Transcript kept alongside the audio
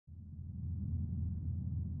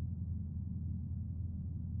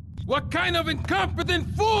What kind of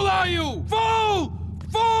incompetent fool are you? Fool!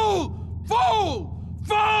 Fool! Fool!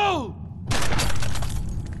 Fool!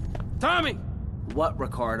 Tommy! What,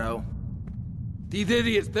 Ricardo? These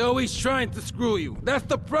idiots, they're always trying to screw you. That's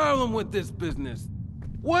the problem with this business.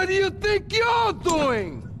 What do you think you're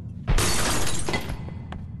doing?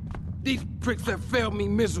 These pricks have failed me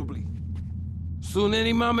miserably. Soon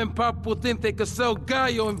any mom and pop will think they could sell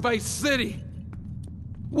Gallo in Vice City.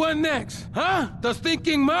 What next, huh? The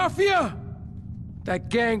stinking mafia? That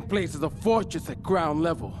gang place is a fortress at ground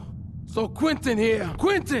level. So Quentin here,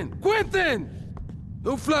 Quentin!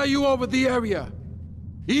 He'll fly you over the area.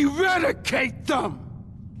 Eradicate them!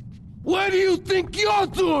 What do you think you're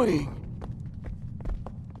doing?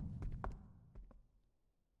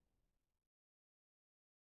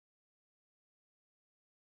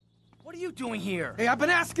 What are you doing here? Hey, I've been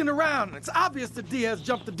asking around. It's obvious that Diaz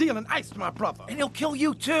jumped the deal and iced my brother. And he'll kill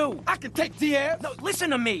you too. I can take Diaz. No, listen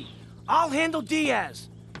to me. I'll handle Diaz.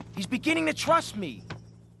 He's beginning to trust me.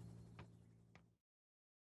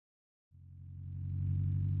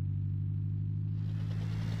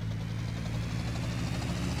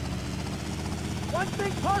 One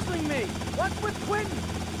thing puzzling me. What's with Quentin?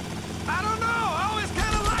 I don't know. I always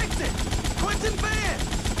kind of liked it. Quentin Vance.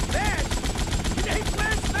 Vance? You named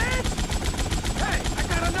Vance Vance? Hey, I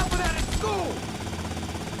got enough of that at school.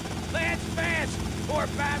 Vance, poor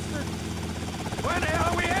bastard. Where the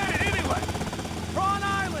hell are we headed anyway? Prawn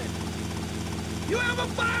Island. You ever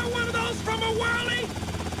fire one of those from a whirly?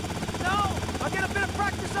 No, I'll get a bit of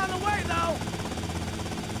practice on the way, though.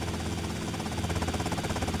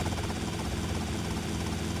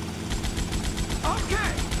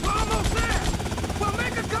 Okay, we're almost there. We'll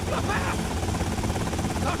make a couple of passes.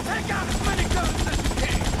 So take out as many guns as you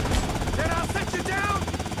can. Then I'll set you down,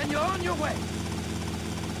 and you're on your way.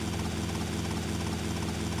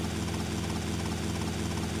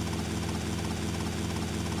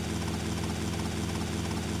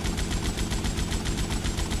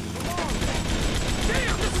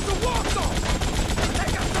 Damn, this is a war zone! Let's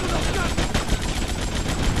take out some of those guns!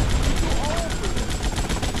 You're all for this.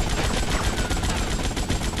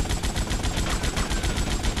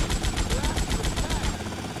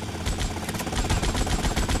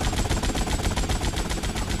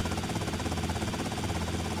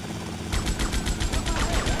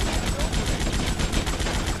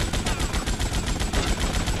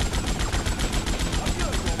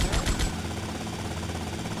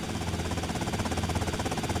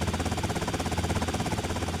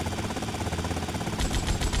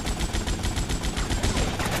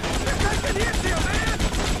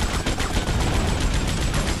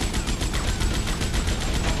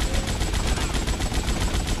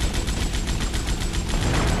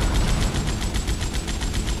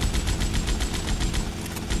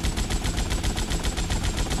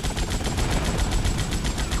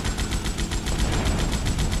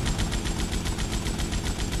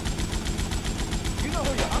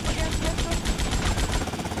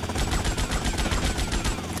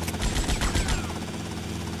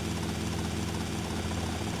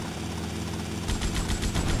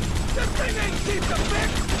 This thing ain't cheap to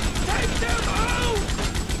fix! Take them out!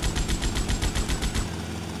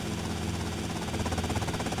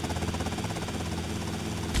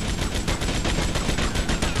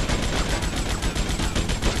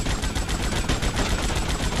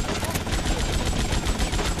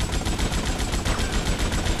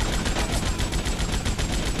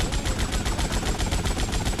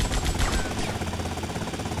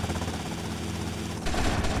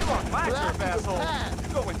 You are my turf, asshole!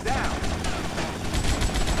 You're going down!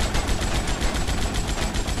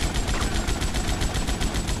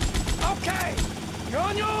 Okay! You're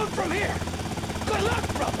on your own from here! Good luck,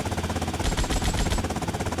 brother!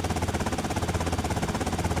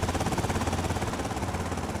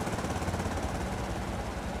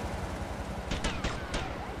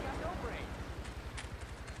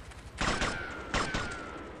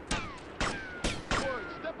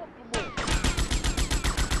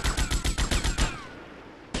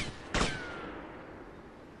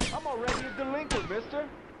 I'm already a delinquent, mister.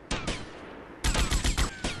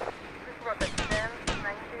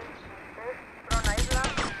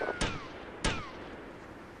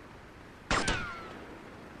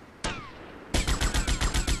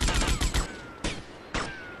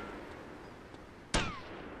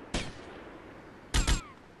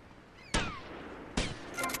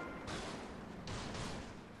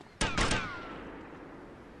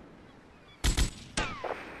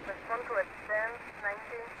 Respond to extend 19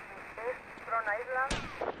 East Front Island.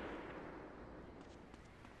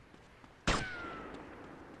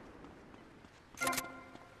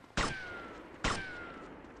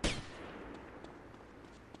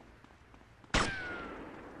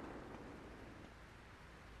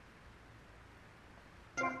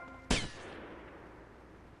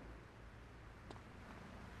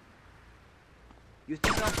 You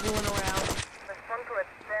think I'm fooling around? Respond to it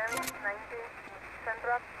 10, 19,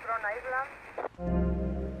 Central, Front Island.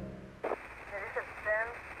 There is a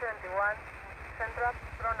 10, 21, Central,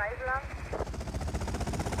 Front Island.